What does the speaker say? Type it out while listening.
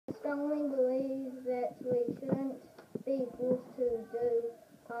strongly believe that we shouldn't be forced to do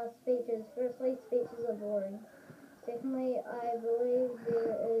past speeches. Firstly, speeches are boring. Secondly, I believe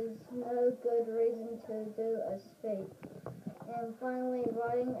there is no good reason to do a speech. And finally,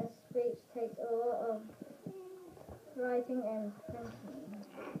 writing a speech takes a lot of writing and thinking.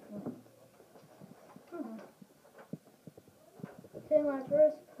 To my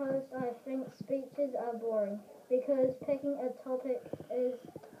first post, I think speeches are boring because picking a topic is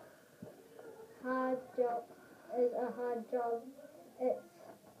a hard job.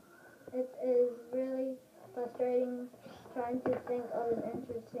 It is really frustrating trying to think of an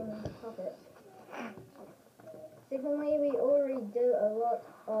interesting topic. Secondly, we already do a lot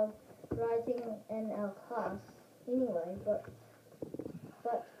of writing in our class anyway, but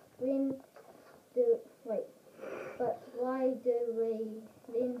when do wait, but why do we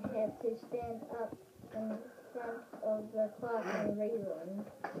then have to stand up in front of the class and relearn?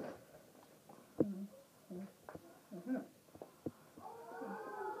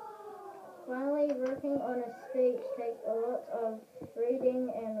 Finally, working on a speech takes a lot of reading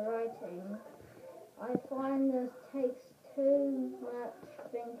and writing. I find this takes too much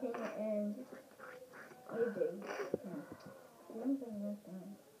thinking and reading.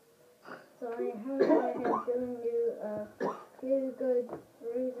 So I hope I have given you a few good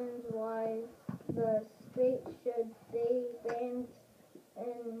reasons why the speech should be banned.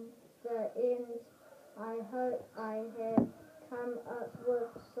 In the end, I hope I have come up with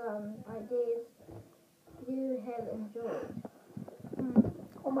some ideas you have enjoyed.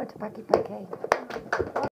 O mate paki paki.